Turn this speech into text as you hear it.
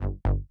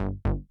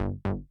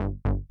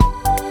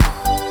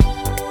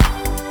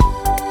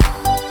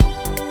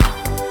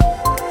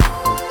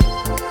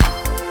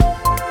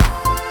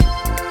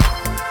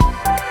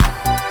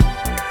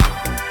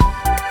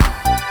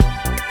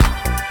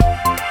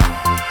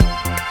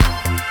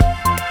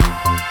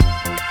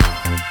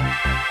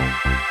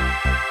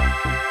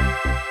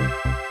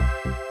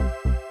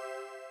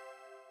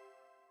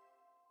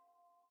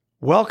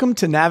Welcome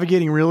to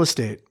Navigating Real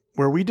Estate,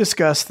 where we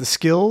discuss the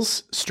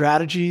skills,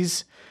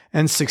 strategies,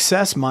 and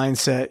success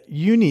mindset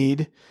you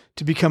need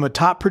to become a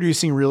top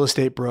producing real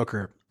estate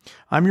broker.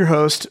 I'm your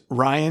host,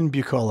 Ryan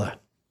Bucola.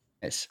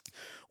 Nice.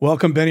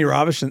 Welcome, Beny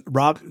Rabuchin.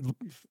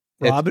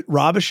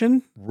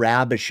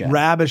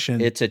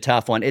 Rabuchin. It's a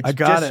tough one. It's I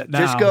got it now.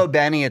 Just go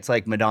Beny. It's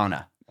like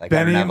Madonna. Like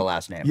Beny? I don't have a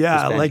last name.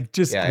 Yeah,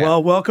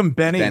 welcome,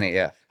 Beny. Beny,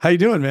 yeah. How you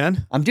doing,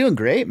 man? I'm doing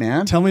great,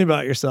 man. Tell me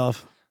about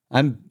yourself.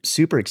 I'm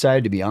super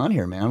excited to be on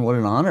here, man. What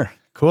an honor.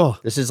 Cool.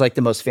 This is like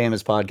the most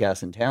famous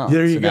podcast in town.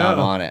 There you go. Now I'm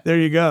on it. There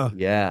you go.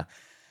 Yeah.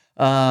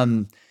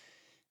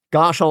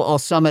 Gosh, I'll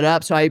sum it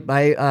up. So I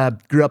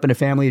grew up in a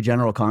family of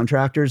general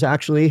contractors,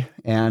 actually,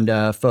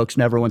 and folks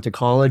never went to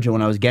college. And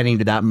when I was getting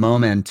to that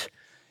moment,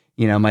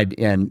 you know,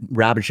 and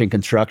Rabuchin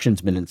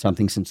construction's been in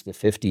something since the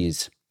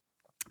 50s.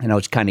 And I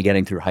was kind of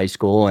getting through high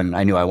school, and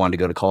I knew I wanted to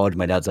go to college.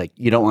 My dad's like,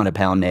 you don't want to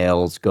pound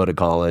nails, go to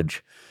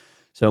college.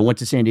 So I went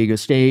to San Diego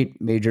State,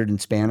 majored in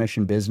Spanish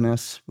and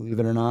business, believe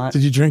it or not.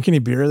 Did you drink any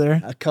beer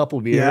there? A couple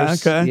beers. Yeah,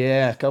 okay.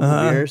 Yeah, a couple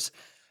beers.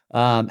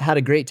 Had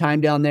a great time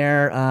down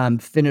there,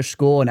 finished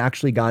school and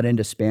actually got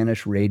into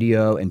Spanish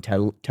radio and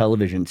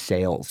television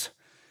sales.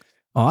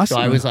 Awesome. So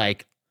I was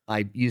like,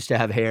 I used to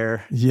have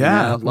hair,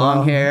 yeah,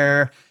 long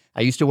hair. I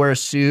used to wear a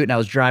suit, and I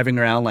was driving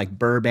around like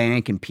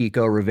Burbank and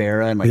Pico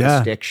Rivera and like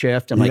a stick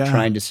shift and like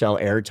trying to sell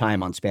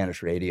airtime on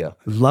Spanish radio.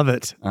 Love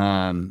it.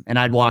 And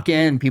I'd walk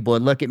in, people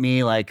would look at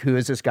me like, who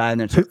is this guy?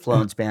 And then start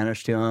flowing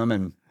Spanish to him.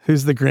 And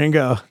who's the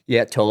gringo?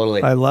 Yeah,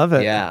 totally. I love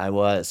it. Yeah, I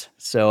was.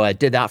 So I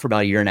did that for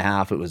about a year and a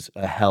half. It was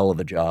a hell of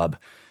a job.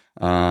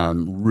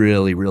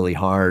 Really, really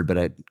hard, but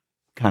I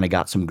kind of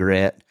got some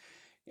grit.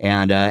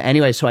 And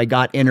anyway, so I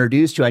got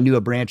introduced to, I knew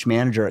a branch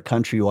manager at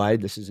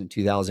Countrywide. This is in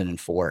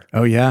 2004.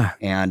 Oh, yeah.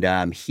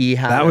 And he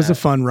had— That was a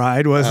fun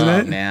ride, wasn't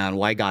it? Oh, man.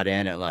 Well, I got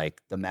in at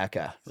like the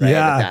Mecca, right?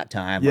 Yeah. At that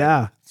time. Yeah.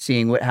 Like,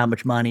 seeing how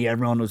much money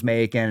everyone was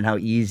making and how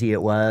easy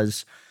it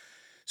was.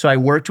 So I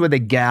worked with a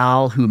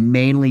gal who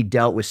mainly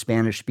dealt with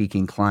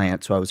Spanish-speaking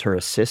clients. So I was her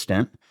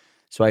assistant.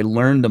 So I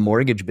learned the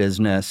mortgage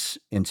business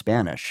in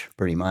Spanish,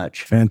 pretty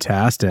much.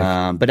 Fantastic.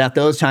 But at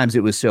those times,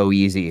 it was so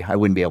easy. I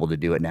wouldn't be able to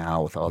do it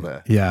now with all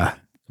the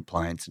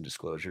compliance and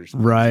disclosures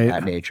and right. of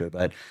that nature.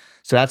 But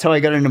so that's how I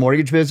got into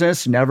mortgage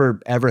business.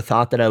 Never, ever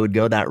thought that I would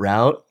go that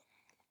route.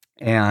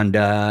 And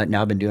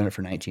now I've been doing it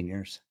for 19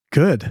 years.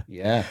 Good.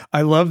 Yeah.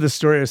 I love the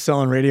story of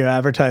selling radio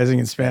advertising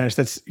in Spanish.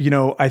 That's,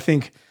 I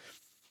think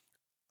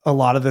a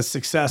lot of the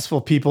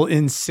successful people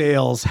in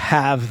sales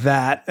have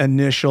that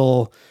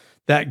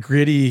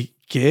gritty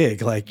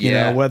gig. Like, you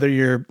know, whether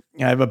I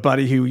have a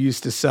buddy who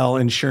used to sell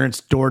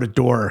insurance door to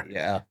door,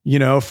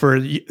 for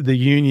the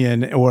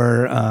union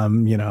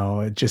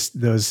or, just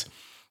those,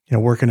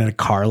 working in a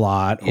car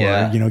lot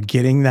or,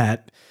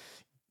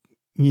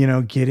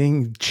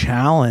 getting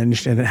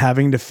challenged and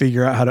having to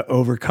figure out how to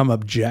overcome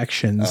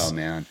objections. Oh,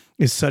 man.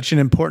 Is such an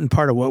important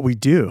part of what we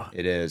do.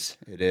 It is.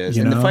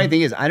 And the funny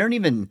thing is, I don't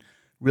even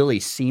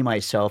really see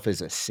myself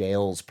as a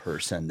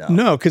salesperson, though.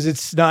 No, because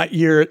it's not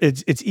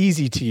it's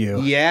easy to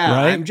you. Yeah,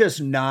 right? I'm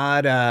just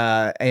not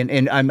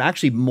and I'm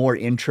actually more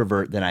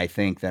introvert than I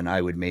think than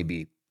I would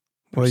maybe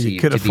you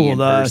could have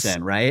fooled us,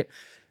 right?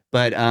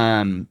 But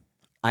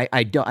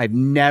I've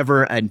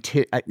never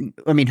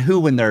who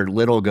when they're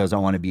little goes, I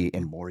want to be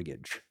in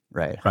mortgage,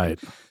 right? Right.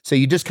 So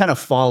you just kind of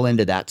fall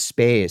into that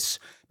space.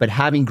 But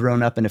having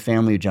grown up in a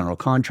family of general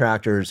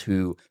contractors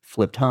who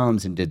flipped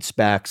homes and did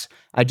specs,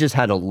 I just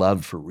had a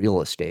love for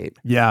real estate.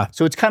 Yeah.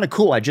 So it's kind of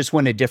cool. I just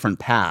went a different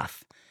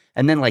path.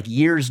 And then like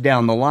years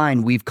down the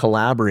line, we've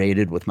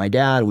collaborated with my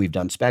dad. We've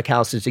done spec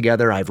houses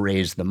together. I've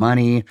raised the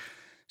money.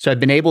 So I've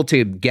been able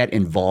to get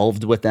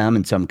involved with them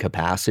in some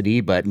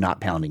capacity, but not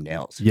pounding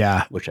nails.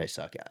 Yeah. Which I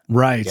suck at.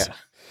 Right. Yeah.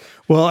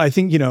 Well, I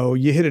think,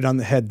 you hit it on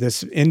the head.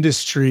 This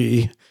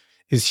industry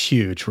is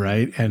huge,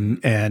 right?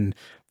 And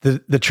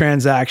the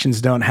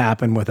transactions don't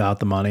happen without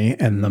the money,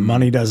 and the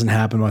money doesn't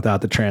happen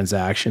without the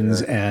transactions.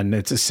 Sure. And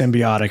it's a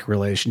symbiotic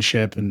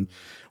relationship. And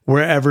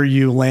wherever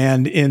you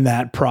land in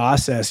that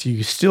process,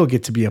 you still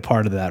get to be a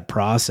part of that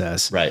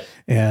process. Right.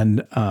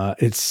 And I'm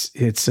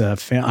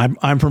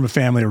from a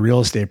family of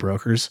real estate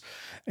brokers,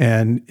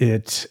 and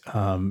it's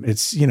awesome.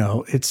 It's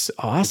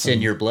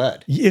in your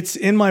blood. It's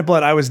in my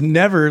blood. I was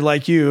never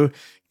like you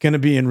going to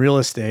be in real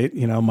estate.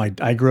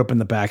 I grew up in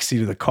the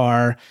backseat of the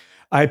car.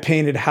 I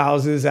painted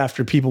houses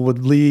after people would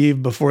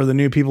leave before the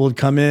new people would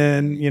come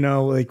in,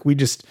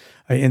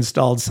 I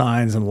installed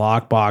signs and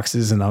lock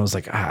boxes, and I was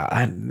like,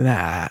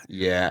 nah.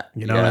 Yeah.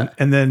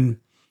 And then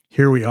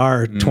here we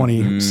are,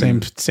 same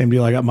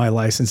deal. I got my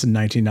license in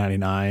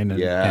 1999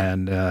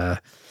 and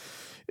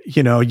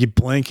you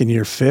blink and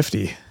you're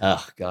 50.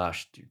 Oh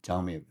gosh, dude,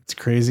 tell me. It's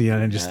crazy.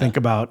 And I just think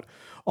about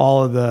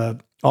all the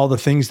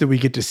things that we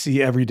get to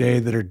see every day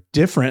that are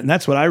different. And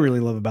that's what I really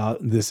love about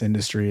this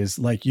industry is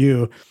like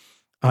you.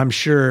 I'm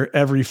sure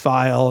every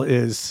file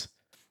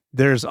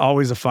there's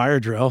always a fire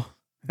drill.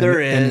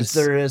 There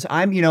is.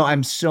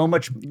 I'm so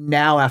much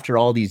now after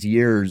all these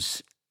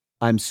years,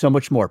 I'm so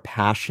much more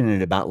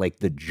passionate about like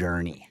the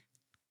journey.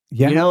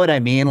 Yeah. You know what I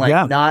mean?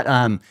 Like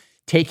not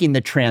taking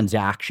the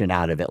transaction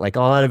out of it. Like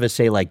a lot of us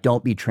say, like,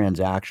 don't be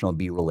transactional,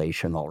 be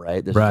relational,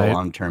 right? This is a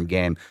long-term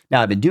game.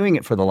 Now, I've been doing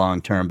it for the long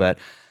term, but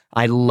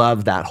I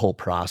love that whole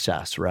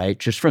process, right?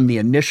 Just from the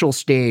initial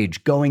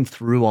stage, going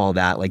through all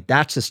that, like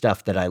that's the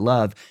stuff that I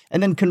love.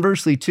 And then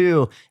conversely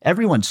too,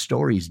 everyone's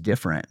story is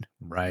different,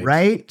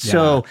 right? Yeah.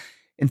 So,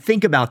 and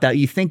think about that.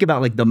 You think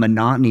about like the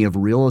monotony of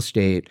real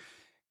estate.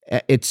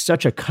 It's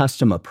such a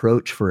custom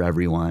approach for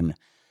everyone.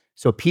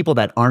 So people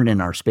that aren't in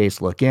our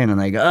space look in and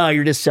they go, oh,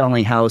 you're just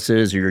selling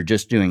houses or you're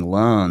just doing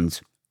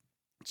loans.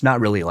 It's not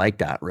really like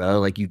that, bro.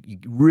 Like you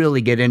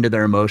really get into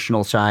their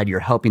emotional side.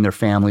 You're helping their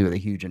family with a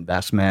huge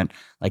investment.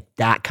 Like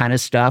that kind of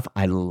stuff,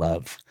 I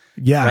love.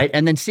 Yeah. Right.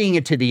 And then seeing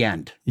it to the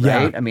end.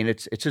 Right. Yeah. I mean,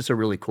 it's just a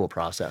really cool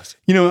process.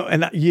 You know,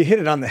 and you hit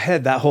it on the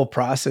head, that whole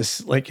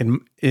process, like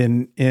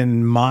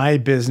in my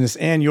business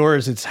and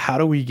yours, it's how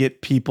do we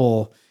get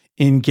people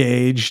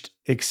engaged,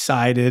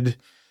 excited,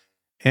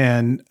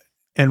 and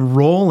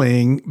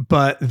rolling,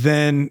 but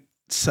then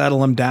settle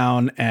them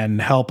down and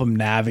help them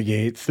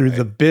navigate through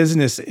the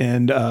business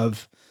end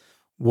of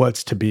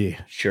what's to be.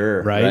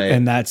 Sure. Right.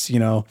 And that's, you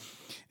know,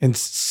 and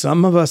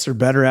some of us are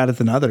better at it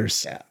than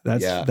others.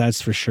 Yeah.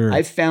 That's for sure.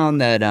 I've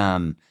found that,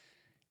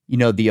 you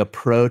know, the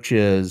approach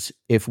is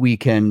if we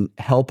can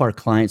help our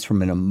clients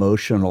from an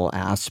emotional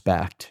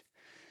aspect,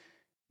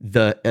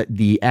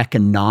 the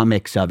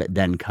economics of it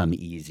then come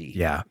easy.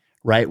 Yeah.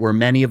 Right. Where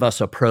many of us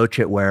approach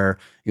it where,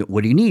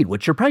 what do you need?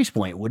 What's your price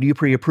point? What do you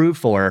pre-approve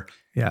for?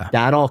 Yeah.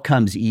 That all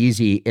comes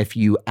easy if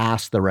you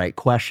ask the right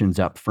questions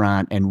up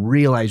front and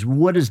realize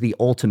what is the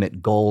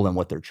ultimate goal and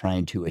what they're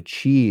trying to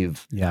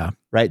achieve. Yeah.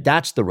 Right.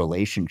 That's the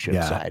relationship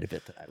side of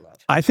it that I love.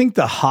 I think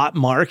the hot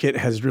market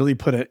has really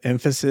put an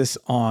emphasis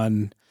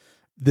on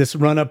this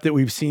run up that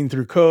we've seen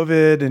through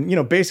COVID and, you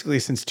know, basically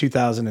since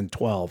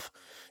 2012,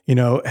 you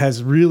know,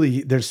 has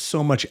really, there's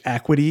so much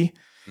equity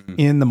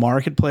in the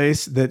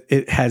marketplace that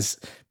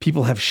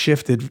people have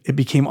shifted. It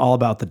became all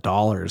about the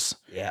dollars.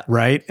 Yeah.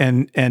 Right.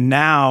 And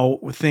now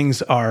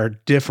things are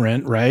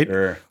different. Right.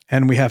 Sure.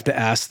 And we have to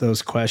ask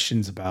those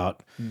questions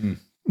about,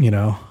 you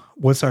know,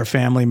 what's our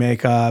family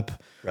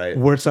makeup? Right.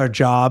 What's our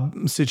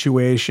job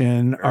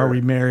situation? Are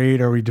we married?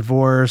 Are we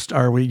divorced?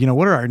 Are we, you know,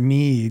 what are our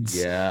needs?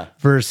 Yeah.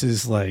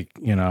 Versus like,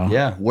 you know.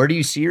 Yeah. Where do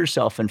you see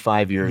yourself in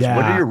 5 years? Yeah.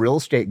 What are your real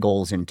estate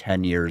goals in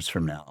 10 years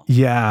from now?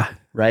 Yeah.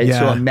 Right. Yeah.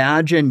 So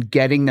imagine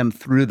getting them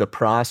through the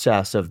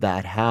process of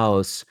that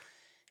house.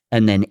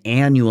 And then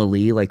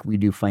annually, like we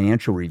do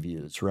financial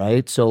reviews,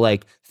 right? So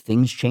like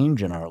things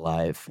change in our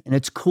life and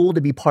it's cool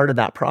to be part of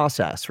that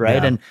process,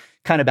 right? Yeah. And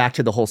kind of back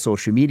to the whole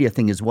social media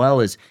thing as well,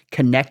 is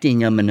connecting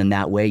them. And in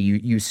that way,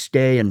 you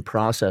stay in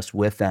process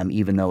with them,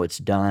 even though it's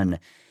done.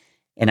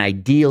 And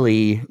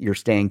ideally, you're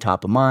staying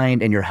top of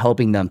mind and you're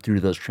helping them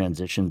through those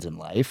transitions in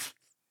life.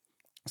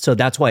 So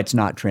that's why it's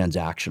not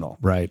transactional.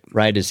 Right.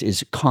 Right.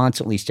 Is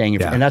constantly staying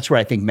in. Yeah. And that's where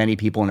I think many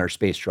people in our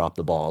space drop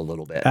the ball a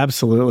little bit.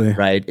 Absolutely.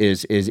 Right.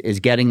 Is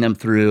getting them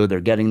through, they're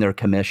getting their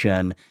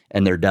commission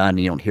and they're done and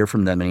you don't hear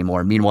from them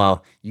anymore.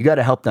 Meanwhile, you got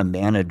to help them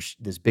manage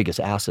this biggest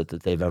asset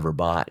that they've ever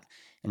bought.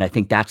 And I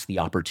think that's the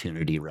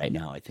opportunity right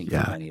now, I think,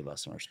 for many of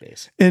us in our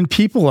space. And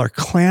people are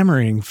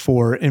clamoring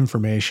for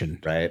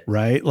information. Right.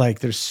 Right. Like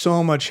there's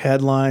so much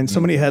headlines, so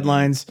many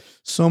headlines,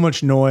 so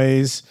much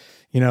noise,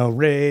 you know,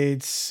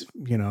 rates,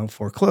 you know,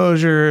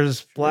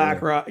 foreclosures,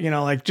 BlackRock, you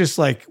know, like just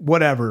like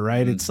whatever.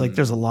 Right. It's like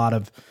there's a lot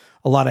of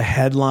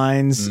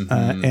headlines.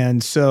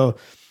 And so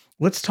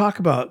let's talk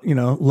about, you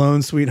know,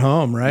 Loan Sweet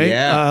Home. Right.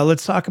 Yeah.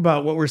 Let's talk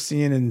about what we're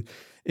seeing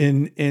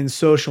in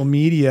social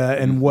media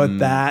and what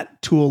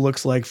that tool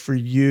looks like for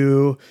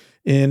you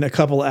in a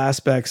couple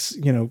aspects,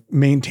 you know,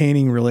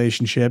 maintaining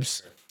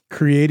relationships,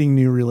 creating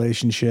new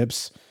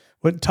relationships.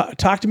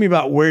 Talk to me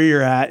about where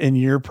you're at in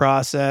your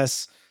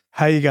process,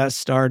 how you got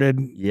started.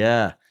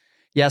 Yeah.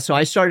 Yeah. So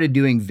I started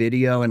doing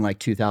video in like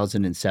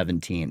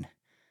 2017.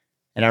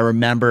 And I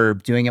remember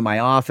doing it in my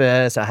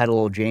office. I had a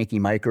little janky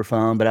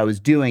microphone, but I was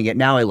doing it.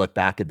 Now I look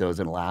back at those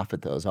and laugh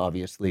at those,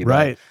 obviously.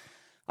 Right.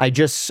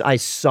 I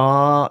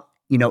saw,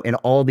 you know, in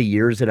all the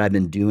years that I've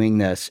been doing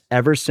this,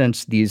 ever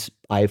since these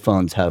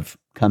iPhones have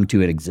come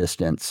to an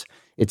existence,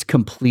 it's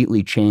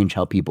completely changed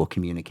how people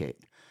communicate,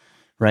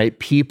 right?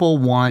 People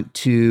want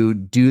to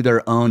do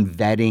their own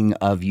vetting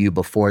of you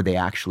before they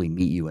actually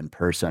meet you in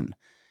person.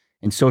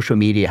 And social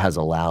media has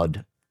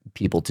allowed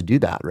people to do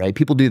that, right?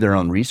 People do their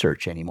own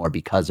research anymore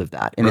because of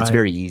that. And it's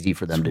very easy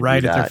for them to do that.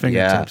 Right at their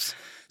fingertips.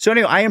 Yeah. So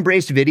anyway, I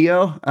embraced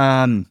video.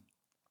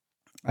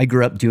 I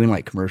grew up doing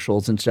like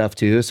commercials and stuff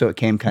too, so it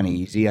came kind of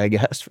easy, I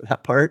guess, for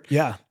that part.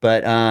 Yeah.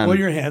 But well,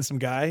 you're a handsome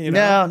guy, you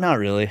know. No, not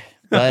really.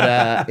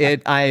 But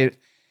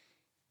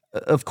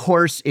of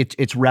course,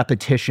 it's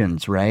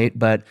repetitions, right?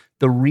 But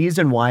the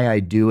reason why I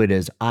do it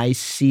is I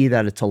see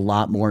that it's a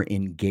lot more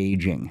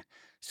engaging.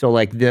 So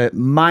like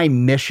my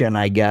mission,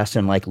 I guess,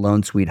 in like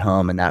Loan Sweet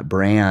Home and that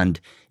brand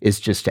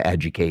is just to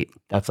educate.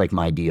 That's like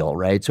my deal,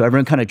 right? So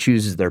everyone kind of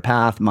chooses their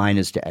path. Mine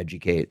is to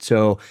educate.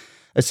 So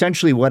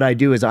essentially what I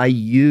do is I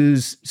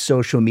use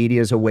social media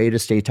as a way to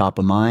stay top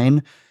of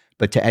mind,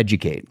 but to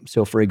educate.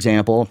 So for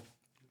example,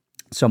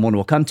 Someone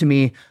will come to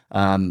me,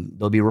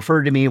 they'll be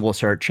referred to me, we'll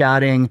start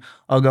chatting.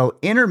 I'll go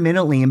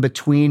intermittently in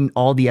between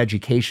all the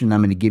education I'm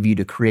going to give you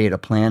to create a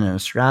plan and a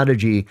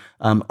strategy.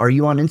 Are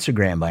you on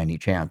Instagram by any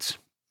chance?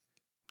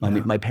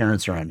 My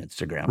parents are on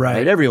Instagram,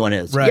 right? Everyone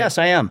is. Right. Yes,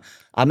 I am.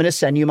 I'm going to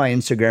send you my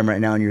Instagram right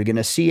now and you're going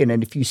to see it.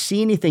 And if you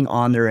see anything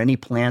on there, any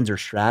plans or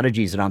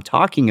strategies that I'm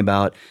talking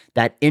about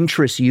that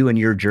interests you in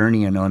your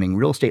journey in owning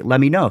real estate, let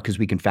me know because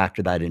we can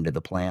factor that into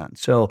the plan.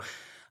 So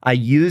I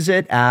use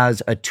it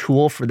as a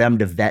tool for them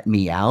to vet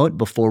me out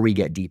before we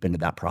get deep into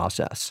that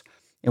process.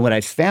 And what I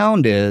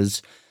found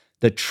is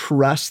the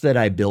trust that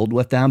I build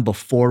with them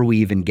before we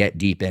even get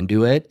deep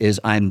into it is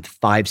I'm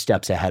 5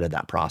 steps ahead of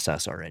that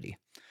process already,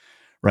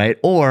 right?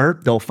 Or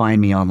they'll find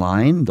me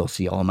online, they'll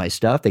see all my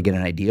stuff, they get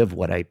an idea of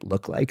what I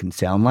look like and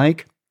sound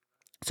like.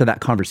 So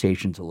that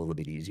conversation's a little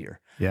bit easier.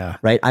 Yeah.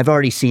 Right. I've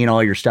already seen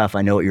all your stuff.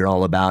 I know what you're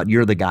all about.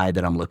 You're the guy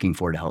that I'm looking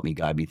for to help me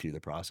guide me through the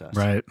process.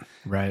 Right.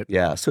 Right.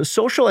 Yeah. So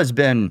social has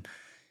been,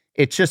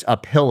 it's just a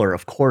pillar.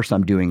 Of course,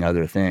 I'm doing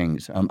other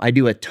things. I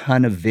do a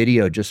ton of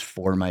video just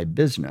for my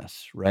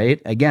business,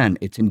 right? Again,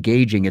 it's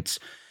engaging.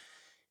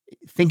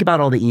 Think about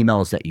all the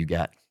emails that you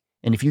get.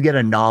 And if you get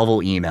a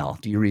novel email,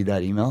 do you read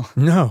that email?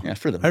 No. Yeah,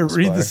 for the I most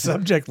read part. the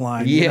subject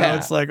line. Yeah. You know,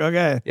 it's like,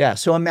 okay. Yeah.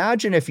 So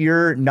imagine if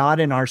you're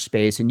not in our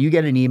space and you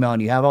get an email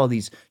and you have all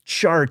these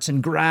charts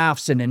and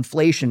graphs and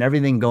inflation,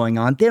 everything going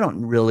on. They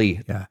don't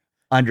really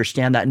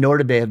understand that, nor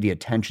do they have the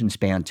attention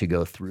span to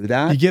go through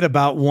that. You get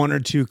about 1 or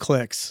 2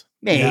 clicks.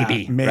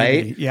 Maybe,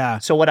 right? Yeah.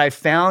 So what I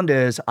found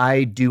is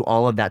I do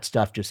all of that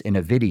stuff just in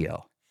a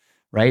video,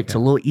 right? It's a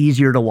little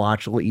easier to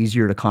watch, a little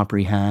easier to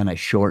comprehend. I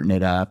shorten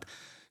it up.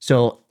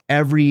 So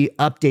every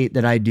update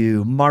that I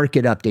do,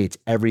 market updates,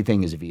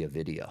 everything is via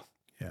video.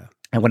 Yeah.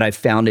 And what I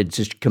found, it's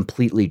just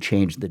completely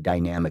changed the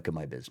dynamic of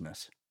my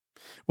business.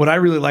 What I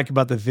really like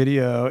about the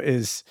video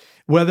is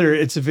whether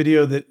it's a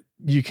video that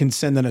you can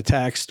send in a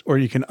text or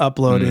you can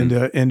upload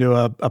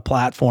into a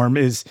platform,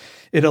 is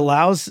it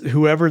allows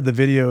whoever the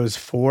video is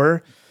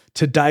for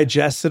to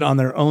digest it on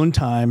their own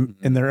time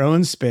in their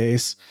own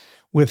space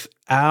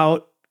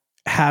without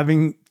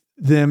having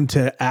them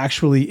to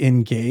actually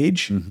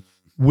engage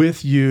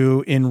with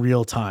you in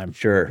real time.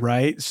 Sure.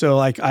 Right. So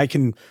like I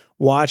can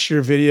watch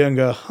your video and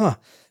go,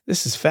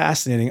 this is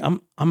fascinating.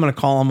 I'm going to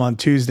call them on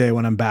Tuesday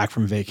when I'm back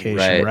from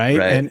vacation. Right.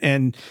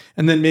 And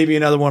then maybe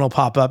another one will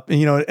pop up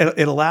and,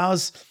 it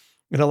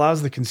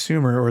allows the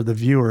consumer or the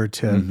viewer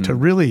to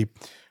really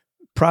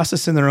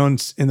process in their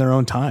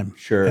own time.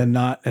 Sure. And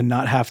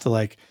not have to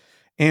like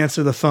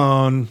answer the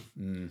phone,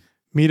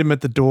 meet them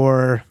at the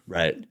door,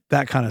 right?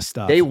 That kind of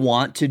stuff. They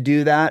want to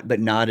do that,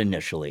 but not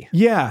initially.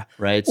 Yeah.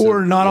 Right.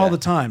 Or not all the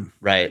time.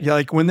 Right. Yeah.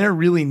 Like when they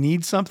really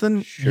need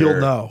something, you'll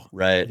know.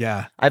 Right.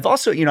 Yeah. I've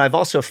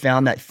also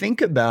found that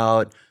think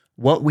about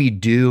what we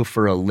do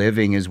for a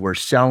living is we're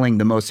selling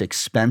the most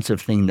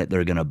expensive thing that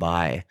they're going to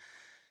buy.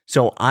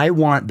 So I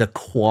want the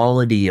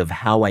quality of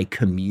how I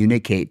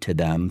communicate to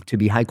them to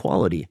be high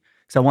quality.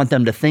 So I want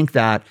them to think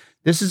that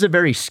this is a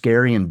very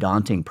scary and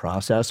daunting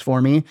process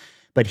for me,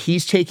 but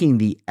he's taking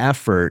the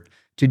effort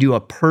to do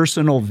a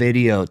personal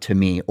video to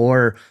me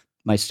or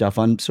my stuff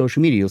on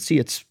social media. You'll see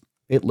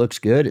it looks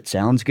good. It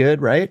sounds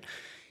good, right?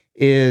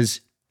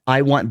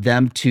 I want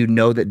them to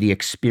know that the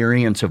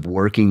experience of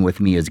working with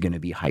me is going to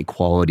be high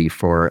quality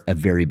for a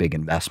very big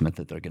investment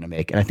that they're going to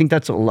make. And I think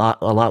that's a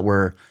lot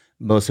where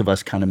most of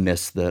us kind of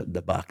miss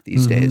the buck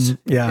these days.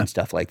 Yeah. And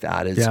stuff like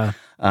that is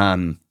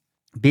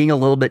being a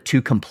little bit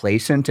too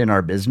complacent in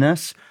our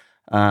business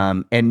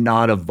and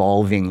not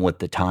evolving with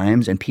the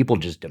times. And people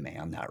just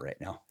demand that right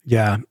now.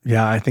 Yeah.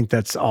 Yeah. I think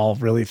that's all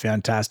really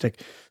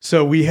fantastic.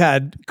 So we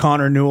had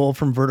Connor Newell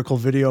from Vertical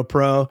Video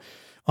Pro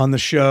on the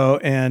show,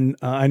 and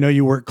I know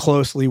you work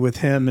closely with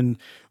him. And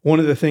one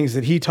of the things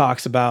that he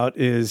talks about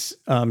is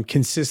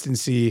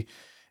consistency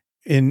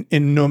in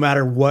no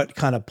matter what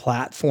kind of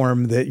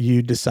platform that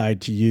you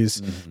decide to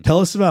use. Tell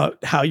us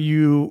about how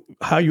you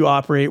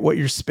operate, what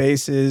your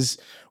space is,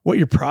 what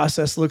your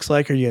process looks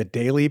like. Are you a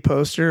daily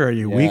poster? Are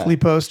you a weekly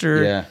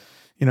poster?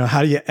 Yeah.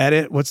 How do you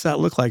edit? What's that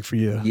look like for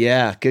you?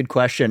 Yeah, good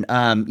question.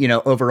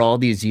 Over all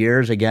these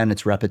years, again,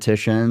 it's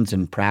repetitions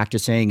and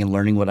practicing and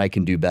learning what I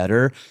can do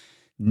better.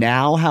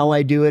 Now, how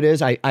I do it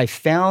is I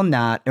found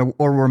that,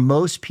 or where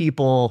most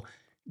people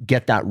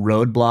get that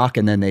roadblock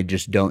and then they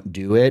just don't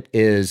do it,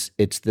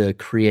 it's the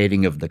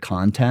creating of the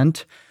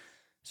content.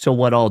 So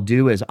what I'll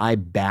do is I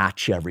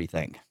batch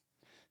everything.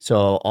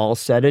 So I'll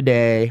set a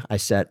day, I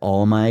set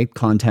all my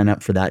content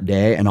up for that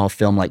day, and I'll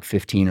film like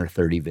 15 or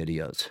 30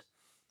 videos.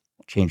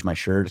 Change my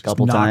shirt a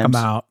couple times. Knock them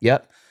out.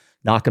 Yep.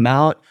 Knock them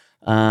out.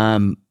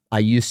 I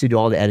used to do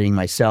all the editing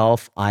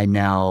myself.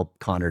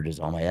 Connor does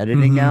all my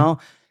editing now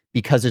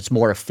because it's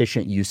more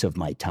efficient use of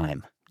my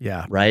time.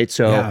 Yeah. Right.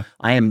 So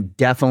I am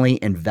definitely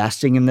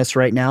investing in this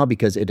right now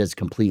because it has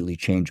completely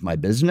changed my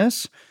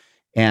business.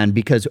 And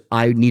because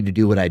I need to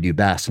do what I do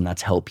best, and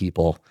that's help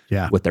people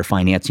with their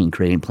financing,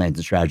 creating plans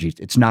and strategies.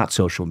 It's not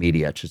social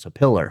media. It's just a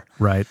pillar.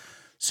 Right.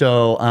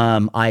 So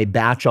I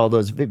batch all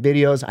those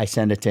videos. I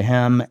send it to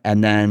him.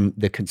 And then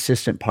the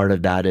consistent part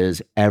of that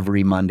is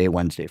every Monday,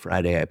 Wednesday,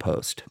 Friday, I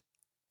post.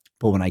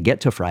 But when I get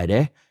to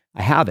Friday,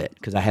 I have it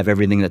because I have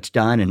everything that's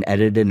done and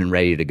edited and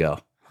ready to go.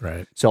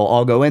 Right. So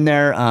I'll go in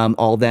there.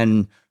 I'll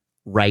then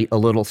write a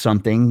little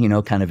something,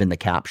 kind of in the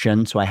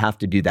caption. So I have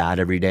to do that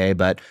every day.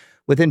 But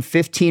within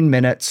 15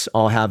 minutes,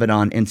 I'll have it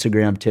on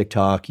Instagram,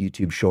 TikTok,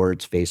 YouTube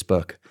Shorts,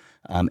 Facebook,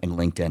 and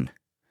LinkedIn.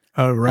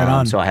 Oh, right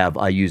on. So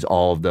I use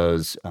all of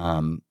those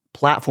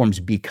platforms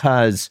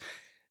because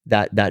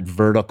that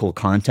vertical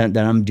content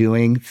that I'm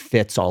doing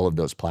fits all of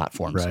those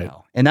platforms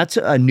now. And that's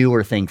a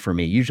newer thing for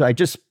me. Usually I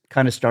just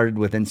kind of started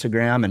with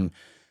Instagram and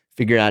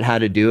figured out how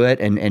to do it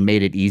and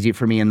made it easy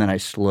for me. And then I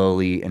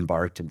slowly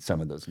embarked in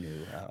some of those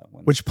new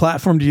ones. Which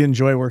platform do you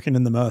enjoy working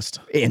in the most?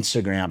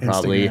 Instagram,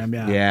 probably.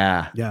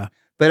 Yeah.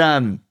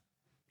 But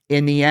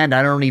in the end,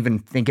 I don't even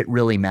think it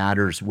really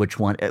matters which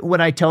one.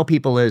 What I tell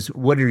people is,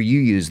 what do you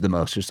use the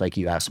most? Just like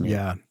you asked me.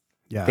 Yeah.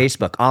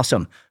 Facebook.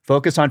 Awesome.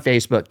 Focus on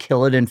Facebook,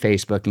 kill it in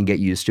Facebook and get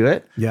used to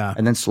it. Yeah.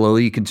 And then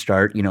slowly you can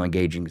start,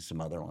 engaging with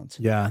some other ones.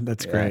 Yeah.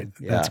 That's great.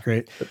 Yeah. That's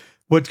great.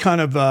 What kind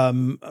of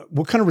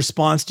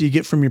response do you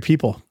get from your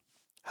people?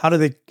 How do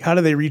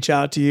they reach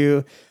out to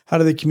you? How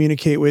do they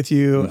communicate with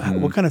you?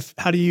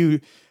 Mm-hmm. How do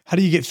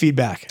you get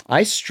feedback?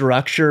 I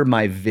structure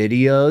my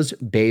videos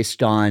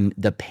based on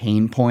the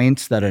pain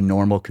points that a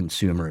normal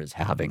consumer is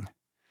having.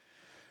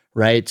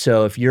 Right?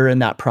 So if you're in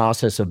that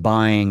process of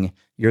buying,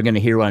 you're going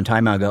to hear what I'm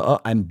talking about and go, oh,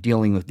 I'm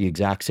dealing with the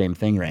exact same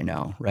thing right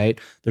now, right?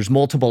 There's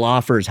multiple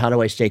offers. How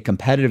do I stay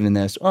competitive in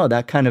this? Oh,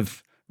 that kind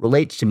of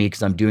relates to me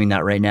because I'm doing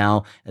that right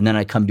now. And then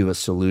I come to a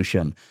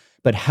solution.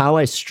 But how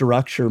I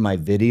structure my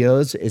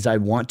videos is I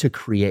want to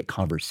create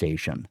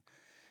conversation.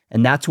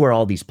 And that's where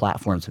all these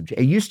platforms have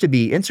changed.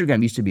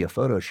 Instagram used to be a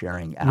photo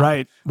sharing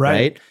app.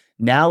 Right.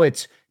 Now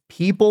it's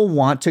people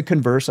want to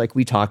converse like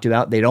we talked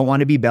about. They don't want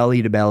to be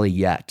belly to belly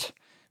yet.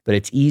 But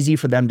it's easy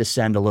for them to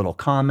send a little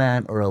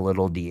comment or a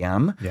little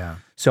DM. Yeah.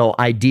 So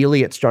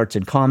ideally it starts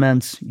in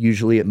comments.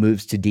 Usually it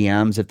moves to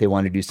DMs if they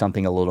want to do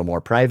something a little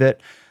more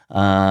private.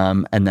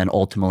 And then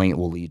ultimately it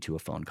will lead to a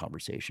phone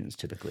conversation is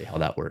typically how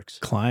that works.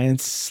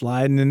 Clients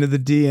sliding into the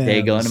DMs.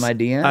 They go into my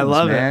DMs. I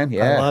love man. it.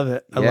 Yeah. I love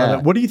it. I love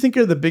it. What do you think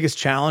are the biggest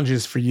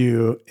challenges for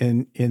you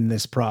in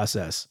this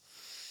process?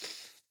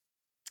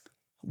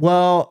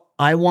 Well,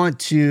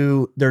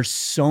 there's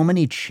so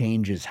many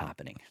changes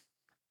happening.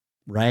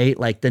 Right?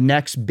 Like the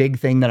next big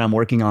thing that I'm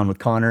working on with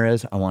Connor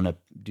is I want to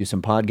do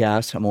some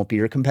podcasts. I won't be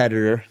your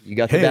competitor. You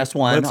got the best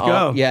one. Let's go.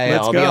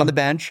 I'll be on the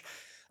bench.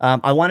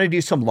 I want to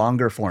do some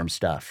longer form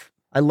stuff.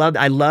 I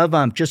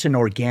love just an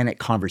organic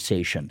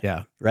conversation.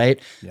 Yeah. Right?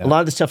 Yeah. A lot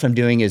of the stuff I'm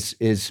doing is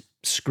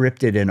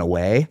scripted in a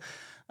way.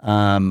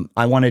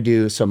 I want to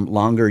do some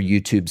longer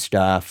YouTube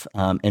stuff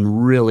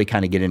and really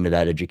kind of get into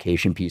that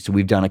education piece. So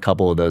we've done a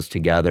couple of those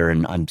together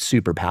and I'm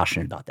super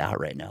passionate about that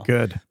right now.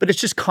 Good. But it's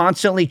just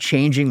constantly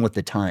changing with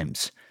the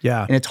times.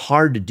 Yeah. And it's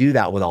hard to do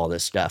that with all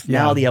this stuff.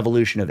 Yeah. Now the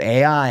evolution of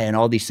AI and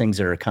all these things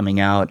that are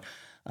coming out,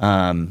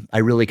 I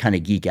really kind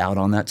of geek out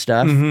on that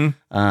stuff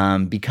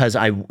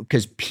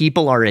because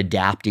people are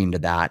adapting to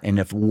that. And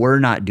if we're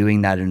not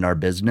doing that in our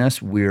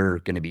business, we're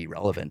going to be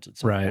relevant at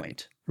some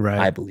point. Right.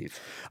 I believe.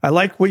 I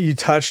like what you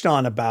touched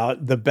on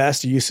about the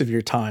best use of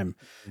your time.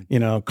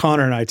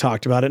 Connor and I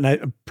talked about it,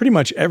 and pretty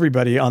much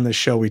everybody on this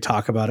show, we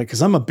talk about it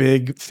because I'm a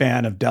big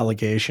fan of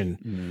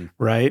delegation,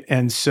 right?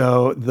 And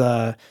so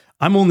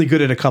I'm only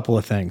good at a couple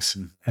of things,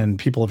 and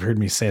people have heard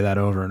me say that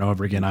over and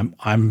over again.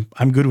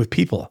 I'm good with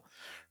people,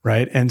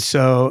 right? And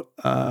so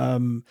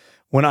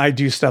when I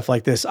do stuff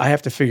like this, I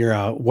have to figure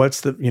out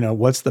what's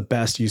the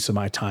best use of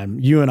my time.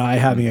 You and I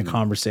having a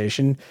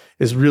conversation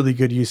is really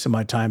good use of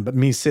my time, but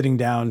me sitting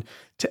down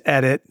to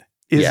edit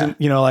isn't,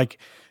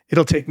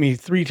 it'll take me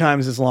 3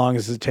 times as long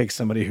as it takes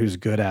somebody who's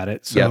good at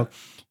it. So,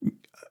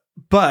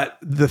 but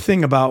the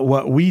thing about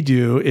what we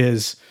do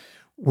is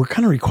we're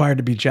kind of required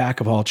to be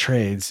jack of all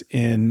trades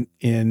in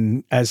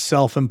as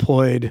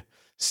self-employed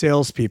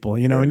salespeople,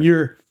 and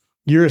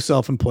you're a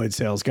self-employed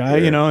sales guy,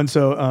 and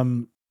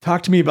so,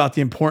 talk to me about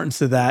the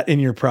importance of that in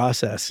your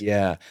process.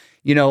 Yeah.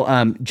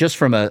 Just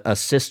from a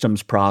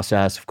systems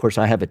process, of course,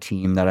 I have a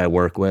team that I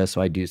work with, so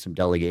I do some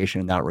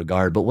delegation in that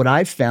regard. But what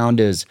I've found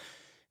is,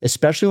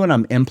 especially when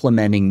I'm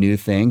implementing new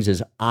things,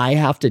 is I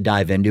have to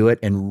dive into it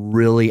and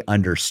really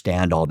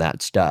understand all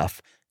that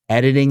stuff.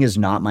 Editing is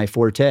not my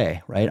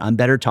forte, right? I'm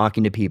better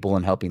talking to people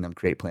and helping them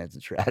create plans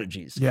and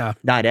strategies. Yeah.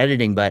 Not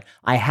editing, but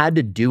I had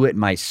to do it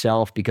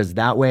myself because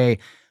that way,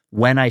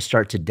 when I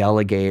start to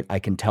delegate, I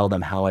can tell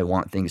them how I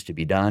want things to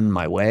be done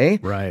my way.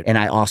 Right. And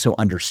I also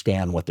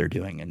understand what they're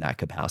doing in that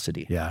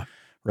capacity. Yeah.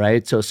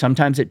 Right. So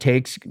sometimes it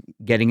takes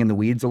getting in the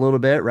weeds a little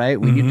bit, right?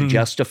 We need to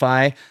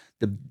justify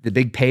the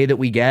big pay that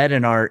we get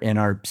in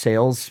our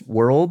sales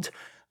world.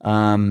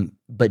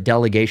 But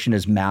delegation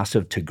is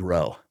massive to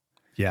grow.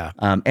 Yeah.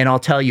 And I'll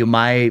tell you,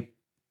 my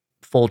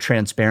full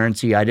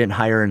transparency, I didn't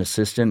hire an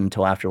assistant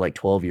until after like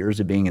 12 years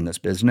of being in this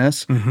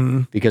business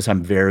because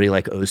I'm very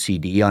like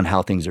OCD on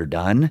how things are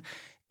done.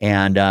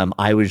 And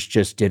I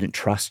didn't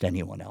trust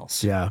anyone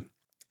else. Yeah.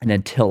 And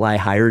until I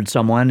hired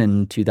someone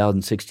in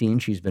 2016,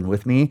 she's been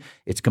with me,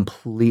 it's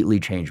completely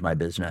changed my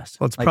business.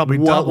 Well, it's probably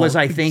doubled. What was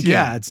I thinking?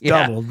 Yeah, it's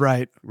doubled.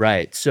 Right.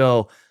 Right.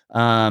 So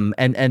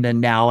And then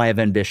now I have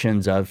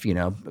ambitions of,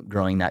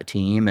 growing that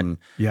team. And,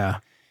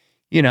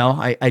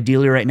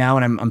 ideally right now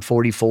when I'm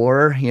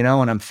 44,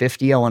 when I'm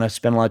 50, I want to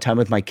spend a lot of time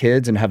with my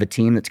kids and have a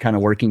team that's kind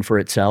of working for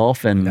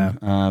itself and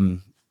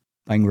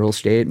buying real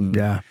estate.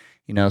 And,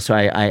 so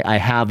I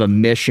have a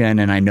mission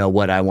and I know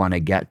what I want to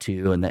get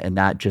to. And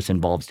that just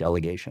involves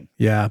delegation.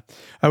 Yeah.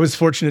 I was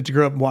fortunate to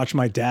grow up and watch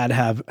my dad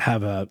have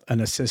an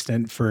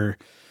assistant for,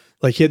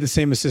 like, he had the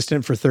same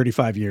assistant for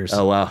 35 years.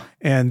 Oh, wow.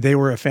 And they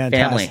were a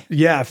fantastic,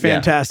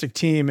 fantastic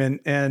team.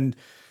 And,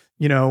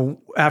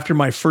 after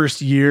my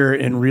first year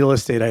in real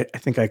estate, I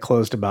think I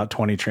closed about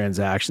 20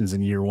 transactions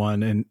in year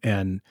one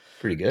and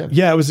pretty good.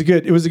 Yeah, it was a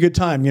good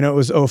time. It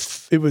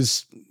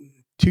was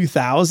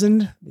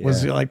 2000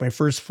 was like my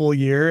first full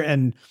year.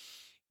 And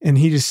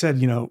he just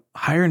said,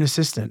 hire an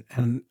assistant.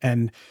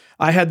 And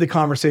I had the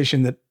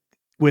conversation that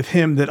with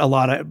him that a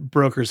lot of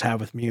brokers have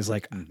with me is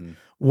like,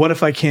 what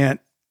if I can't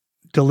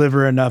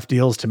deliver enough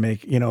deals to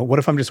make, what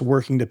if I'm just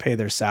working to pay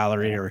their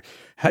salary or,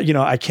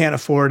 I can't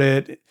afford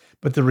it.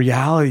 But the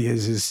reality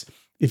is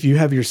if you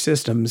have your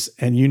systems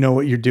and you know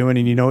what you're doing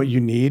and you know what you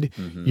need,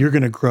 you're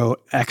going to grow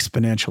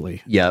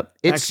exponentially. Yep.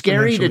 It's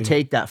scary to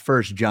take that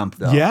first jump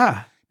though.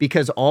 Yeah.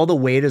 Because all the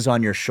weight is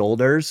on your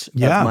shoulders of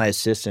my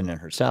assistant and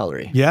her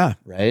salary. Yeah.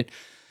 Right.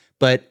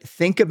 But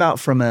think about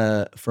from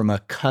a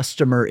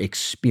customer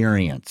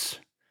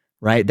experience,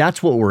 right?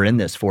 That's what we're in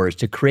this for, is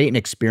to create an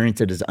experience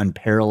that is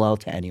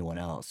unparalleled to anyone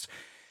else.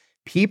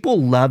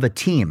 People love a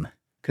team.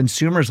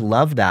 Consumers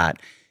love that.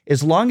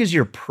 As long as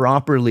you're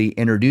properly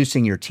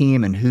introducing your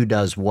team and who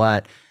does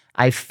what,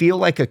 I feel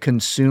like a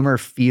consumer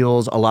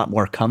feels a lot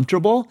more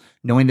comfortable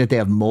knowing that they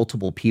have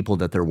multiple people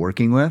that they're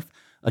working with,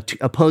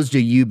 opposed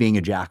to you being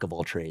a jack of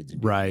all trades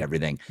and doing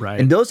everything. Right.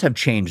 And those have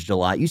changed a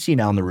lot. You see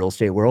now in the real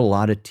estate world, a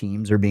lot of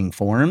teams are being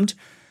formed.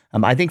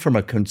 I think from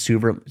a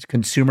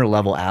consumer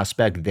level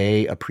aspect,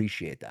 they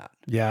appreciate that.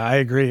 Yeah, I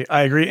agree.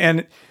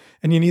 And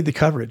you need the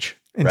coverage.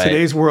 In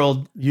today's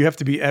world, you have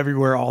to be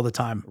everywhere all the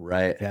time.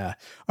 Right. Yeah.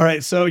 All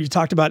right. So you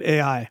talked about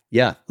AI.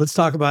 Yeah. Let's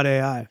talk about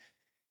AI.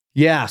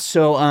 Yeah.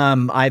 So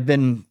I've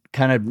been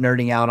kind of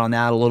nerding out on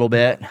that a little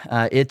bit.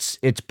 It's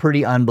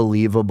pretty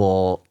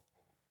unbelievable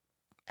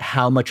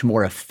how much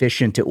more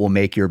efficient it will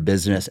make your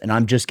business. And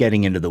I'm just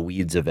getting into the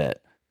weeds of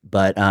it.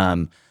 But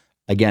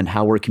again,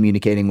 how we're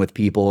communicating with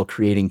people,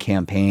 creating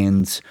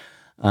campaigns.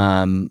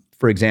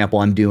 For example,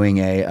 I'm going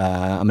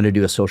to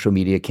do a social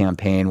media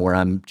campaign where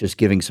I'm just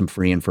giving some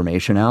free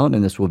information out,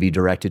 and this will be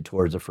directed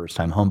towards a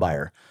first-time home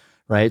buyer,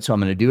 right? So I'm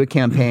going to do a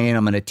campaign.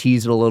 I'm going to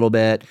tease it a little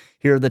bit.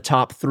 Here are the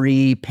top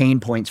 3 pain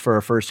points for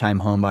a first-time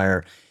home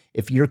buyer.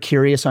 If you're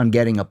curious on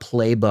getting a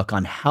playbook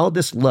on how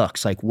this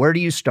looks, like where do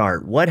you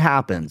start? What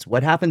happens?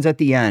 What happens at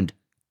the end?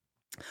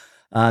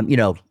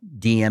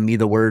 DM me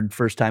the word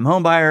first-time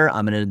home buyer.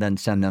 I'm going to then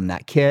send them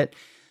that kit.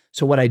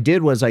 So what I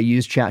did was I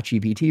used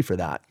ChatGPT for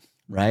that.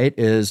 Right?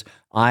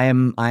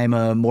 I'm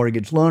a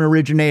mortgage loan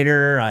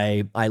originator.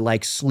 I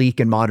like sleek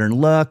and modern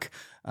look.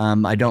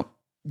 I don't.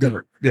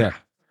 Yeah.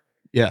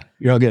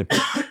 You're all good.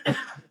 I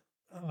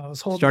was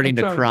starting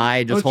to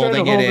cry, just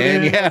holding it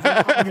in.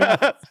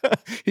 Yeah.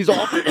 He's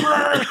all.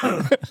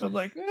 I'm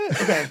like,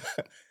 okay.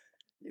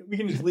 We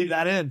can just leave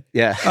that in.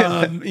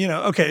 Yeah.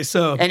 Okay.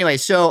 So anyway,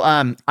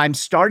 I'm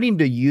starting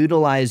to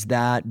utilize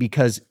that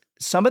because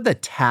some of the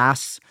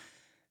tasks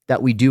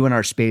that we do in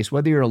our space,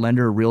 whether you're a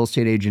lender or real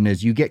estate agent,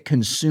 is you get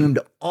consumed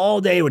all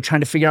day with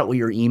trying to figure out what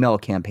your email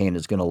campaign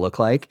is going to look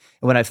like.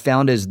 And what I've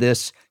found is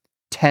this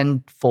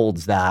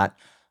tenfolds that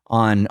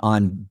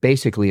on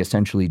basically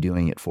essentially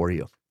doing it for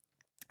you.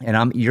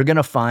 And you're going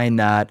to find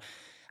that,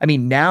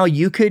 now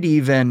you could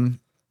even,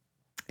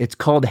 it's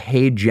called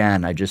Hey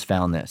Gen. I just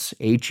found this,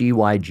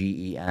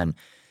 HEYGEN.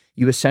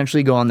 You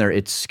essentially go on there.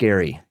 It's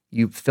scary.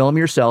 You film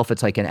yourself.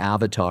 It's like an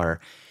avatar.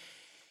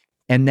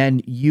 And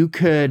then you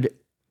could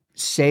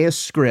say a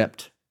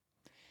script,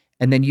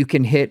 and then you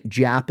can hit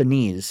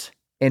Japanese,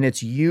 and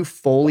it's you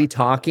fully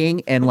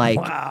talking and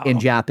in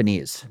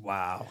Japanese.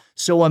 Wow.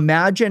 So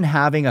imagine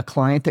having a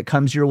client that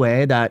comes your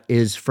way that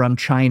is from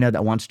China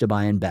that wants to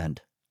buy in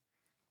Bend.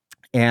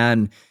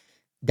 And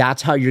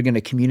that's how you're going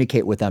to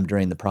communicate with them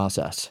during the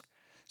process.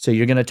 So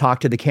you're going to talk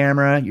to the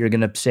camera. You're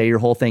going to say your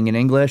whole thing in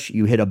English.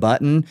 You hit a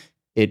button.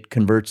 It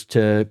converts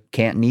to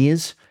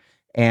Cantonese.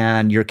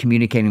 And you're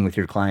communicating with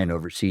your client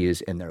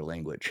overseas in their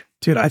language.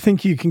 Dude, I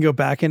think you can go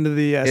back into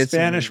the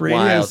Spanish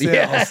radio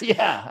sales.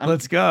 Yeah.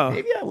 Let's go.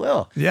 Maybe I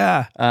will.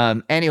 Yeah.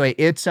 Anyway,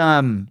 it's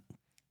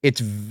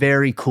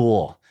very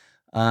cool.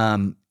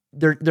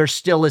 There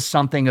still is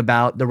something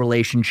about the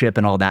relationship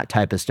and all that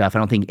type of stuff. I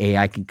don't think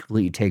AI can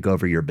completely take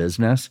over your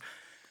business.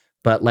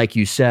 But like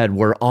you said,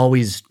 we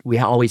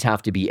always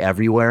have to be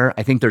everywhere.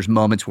 I think there's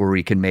moments where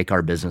we can make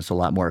our business a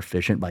lot more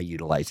efficient by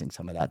utilizing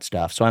some of that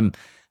stuff. So I'm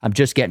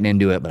just getting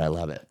into it, but I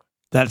love it.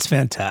 That's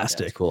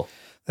fantastic. That's cool.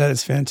 That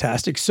is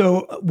fantastic.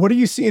 So what are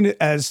you seeing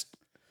as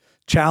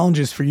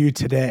challenges for you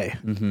today?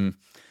 Mm-hmm.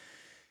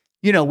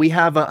 We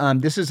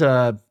have, this is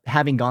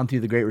having gone through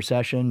the Great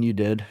Recession. You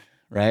did,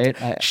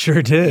 right?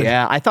 Sure did.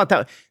 Yeah. I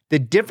thought The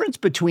difference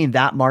between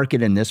that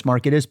market and this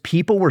market is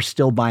people were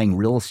still buying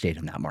real estate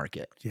in that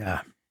market.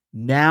 Yeah.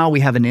 Now we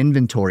have an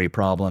inventory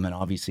problem, and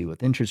obviously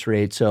with interest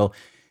rates. So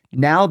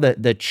now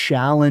the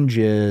challenge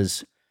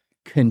is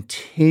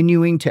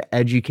continuing to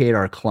educate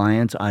our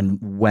clients on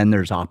when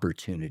there's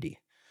opportunity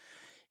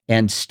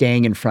and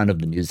staying in front of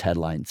the news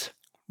headlines.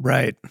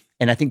 Right.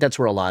 And I think that's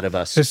where a lot of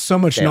us There's so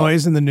much fail.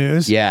 noise in the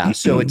news. Yeah.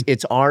 So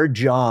it's our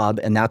job.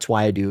 And that's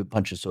why I do a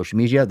bunch of social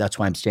media. That's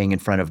why I'm staying in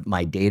front of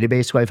my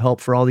database who I've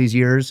helped for all these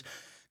years,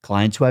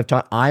 clients who I've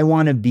taught. I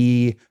want to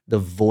be the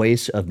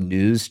voice of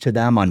news to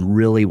them on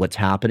really what's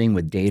happening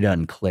with data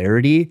and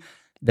clarity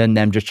than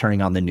them just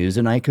turning on the news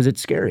at night because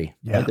it's scary.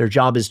 Yeah. Right? Their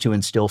job is to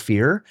instill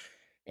fear.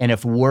 And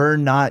if we're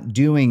not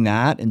doing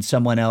that and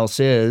someone else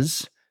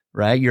is,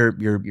 right, you're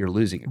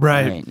losing a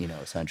client,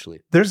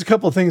 essentially. There's a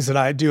couple of things that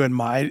I do in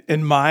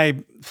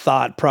my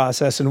thought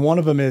process, and one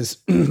of them is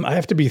I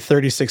have to be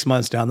 36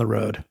 months down the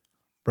road,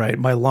 right?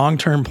 My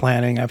long-term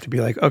planning, I have to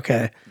be like,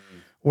 okay,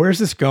 where's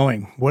this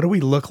going? What do we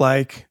look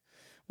like?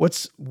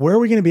 Where are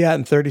we going to be at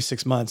in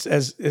 36 months?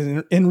 As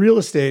in real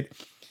estate,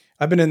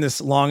 I've been in this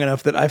long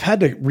enough that I've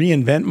had to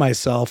reinvent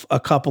myself a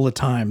couple of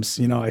times.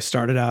 I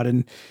started out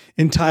in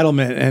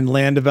entitlement and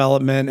land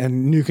development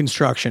and new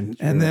construction,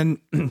 Sure. and then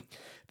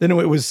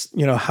it was,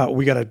 how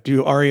we got to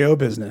do REO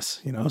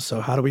business,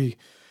 so how do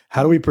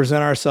we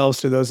present ourselves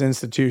to those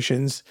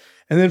institutions?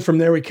 And then from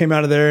there, we came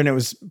out of there and it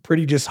was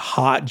pretty just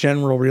hot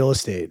general real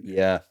estate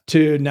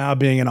to now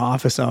being an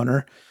office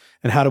owner.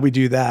 And how do we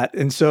do that?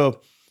 And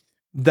so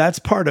that's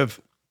part of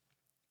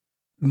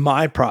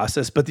my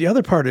process. But the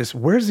other part is,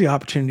 where's the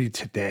opportunity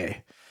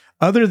today?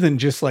 Other than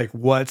just like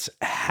what's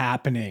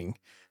happening,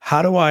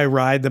 how do I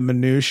ride the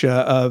minutia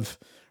of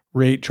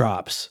rate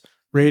drops,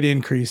 rate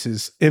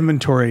increases,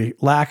 inventory,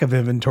 lack of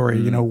inventory,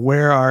 and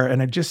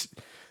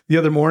the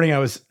other morning I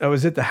was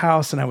at the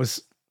house and I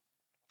was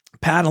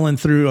paddling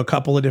through a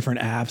couple of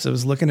different apps. I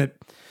was looking at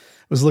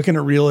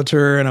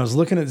Realtor, and I was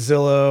looking at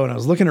Zillow, and I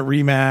was looking at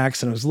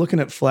Remax, and I was looking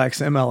at Flex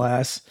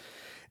MLS.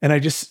 And I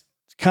just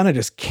kind of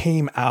just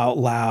came out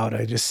loud.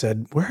 I just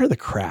said, where are the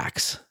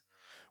cracks?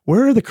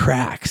 Where are the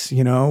cracks?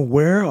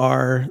 Where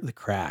are the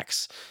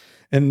cracks?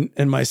 And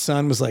my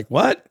son was like,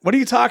 what are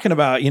you talking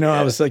about?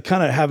 I was like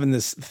kind of having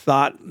this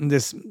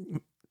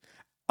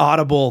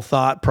audible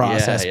thought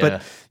process,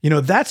 but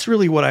that's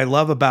really what I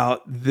love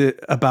about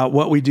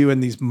what we do in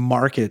these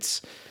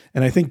markets.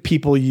 And I think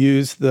people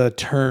use the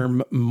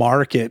term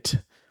market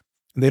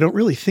and they don't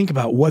really think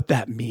about what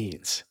that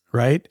means,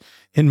 right?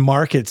 In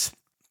markets,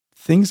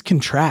 things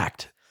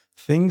contract,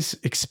 things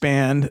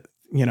expand,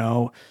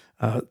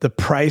 the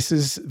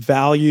prices,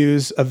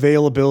 values,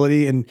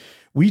 availability, and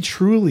we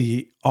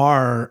truly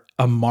are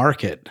a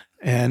market.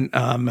 And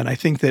I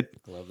think that,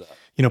 love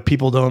that.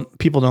 People don't,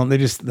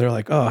 they're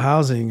like, oh,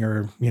 housing,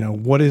 or,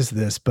 what is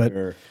this? But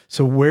Sure.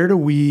 So where do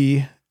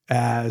we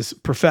as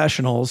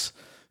professionals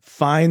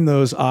find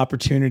those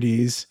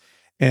opportunities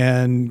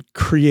and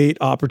create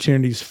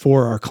opportunities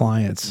for our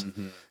clients?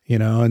 Mm-hmm.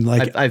 And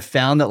like, I've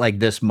found that like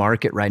this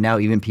market right now,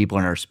 even people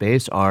in our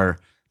space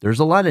there's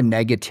a lot of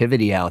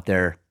negativity out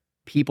there.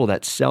 People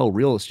that sell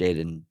real estate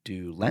and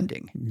do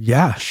lending.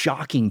 Yeah.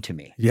 Shocking to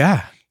me.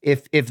 Yeah.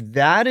 If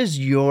that is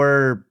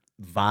your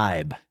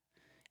vibe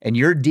and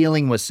you're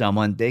dealing with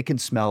someone, they can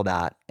smell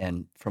that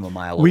and from a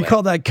mile away. We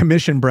call that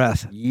commission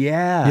breath.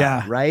 Yeah.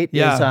 Yeah. Right?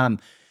 Yeah.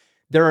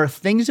 There are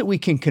things that we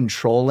can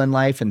control in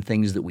life and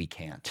things that we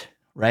can't.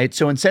 Right.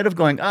 So instead of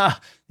going, the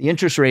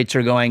interest rates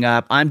are going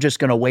up, I'm just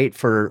going to wait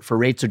for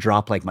rates to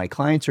drop like my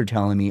clients are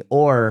telling me,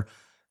 or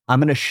I'm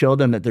going to show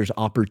them that there's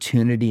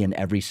opportunity in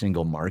every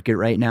single market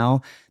right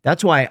now.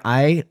 That's why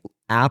I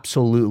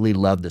absolutely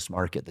love this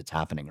market that's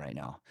happening right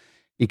now,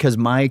 because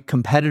my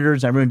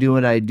competitors, everyone doing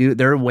what I do,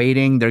 they're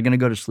waiting. They're going to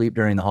go to sleep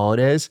during the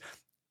holidays.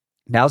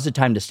 Now's the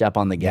time to step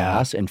on the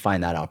gas and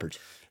find that opportunity.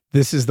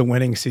 This is the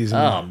winning season.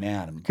 Oh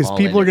man. Because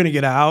people are going to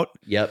get out.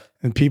 Yep.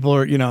 And people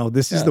are,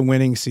 this is the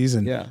winning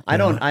season. Yeah. I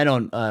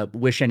don't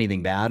wish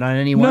anything bad on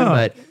anyone,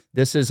 but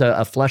this is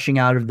a fleshing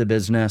out of the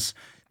business.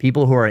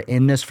 People who are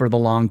in this for the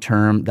long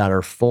term, that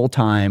are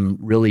full-time,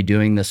 really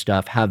doing this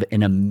stuff, have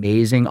an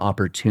amazing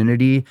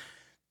opportunity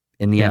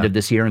in the end of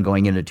this year and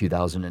going into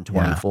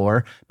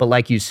 2024. Yeah. But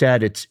like you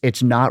said,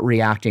 it's not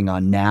reacting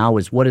on now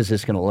is what is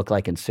this going to look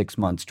like in 6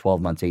 months,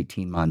 12 months,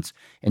 18 months,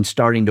 and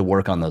starting to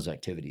work on those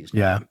activities.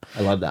 Yeah.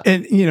 I love that.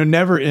 And,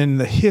 never in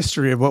the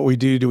history of what we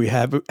do we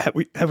have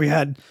we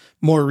had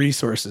more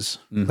resources.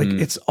 Mm-hmm. Like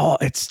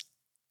it's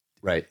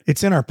right.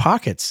 It's in our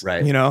pockets.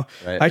 Right.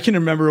 Right. I can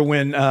remember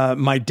when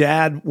my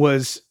dad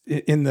was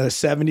in the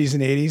 70s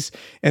and 80s,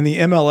 and the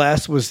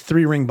MLS was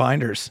 3-ring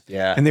binders.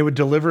 Yeah. And they would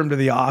deliver them to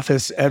the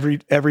office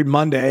every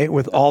Monday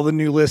with all the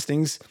new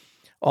listings.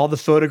 All the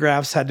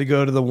photographs had to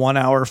go to the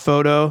 1-hour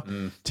photo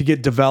to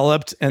get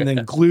developed and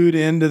then glued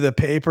into the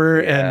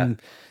paper.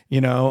 And,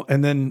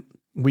 and then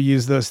we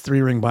use those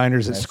 3-ring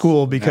binders at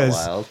school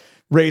because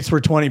rates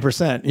were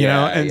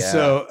 20%,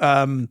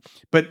 so,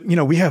 but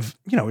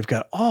we've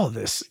got all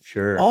this,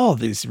 all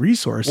these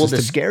resources. Well,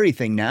 the scary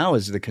thing now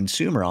is the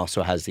consumer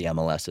also has the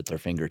MLS at their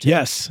fingertips.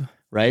 Yes.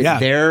 Right.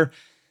 Yeah.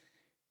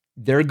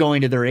 they're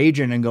going to their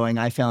agent and going,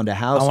 I found a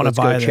house. I want to Let's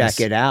buy go this.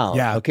 check it out.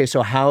 Yeah. Okay.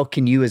 So how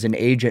can you as an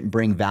agent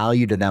bring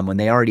value to them when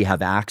they already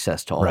have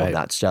access to all of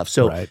that stuff?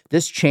 So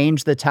this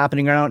change that's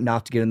happening around,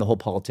 not to get in the whole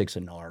politics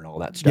and all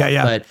that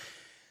stuff.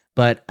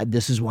 But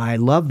this is why I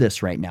love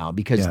this right now,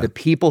 because the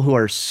people who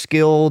are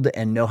skilled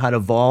and know how to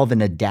evolve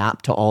and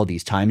adapt to all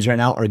these times right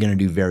now are going to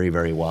do very,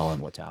 very well in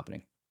what's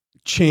happening.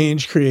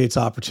 Change creates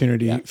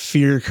opportunity.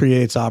 Fear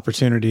creates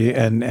opportunity,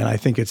 and I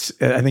think it's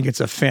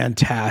a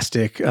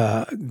fantastic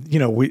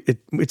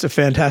it's a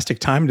fantastic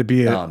time to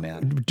be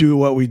do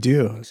what we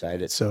do. I'm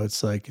excited. So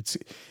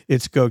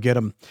it's go get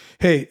them.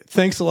 Hey,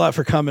 thanks a lot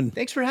for coming.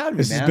 Thanks for having me.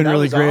 This has been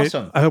really great.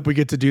 Awesome. I hope we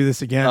get to do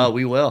this again. Oh,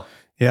 we will.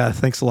 Yeah,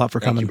 thanks a lot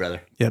for coming. Thank you,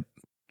 brother. Yep.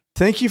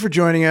 Thank you for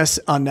joining us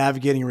on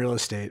Navigating Real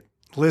Estate.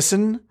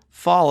 Listen,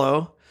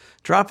 follow,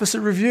 drop us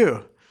a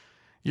review.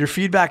 Your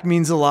feedback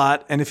means a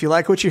lot, and if you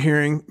like what you're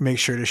hearing, make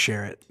sure to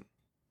share it.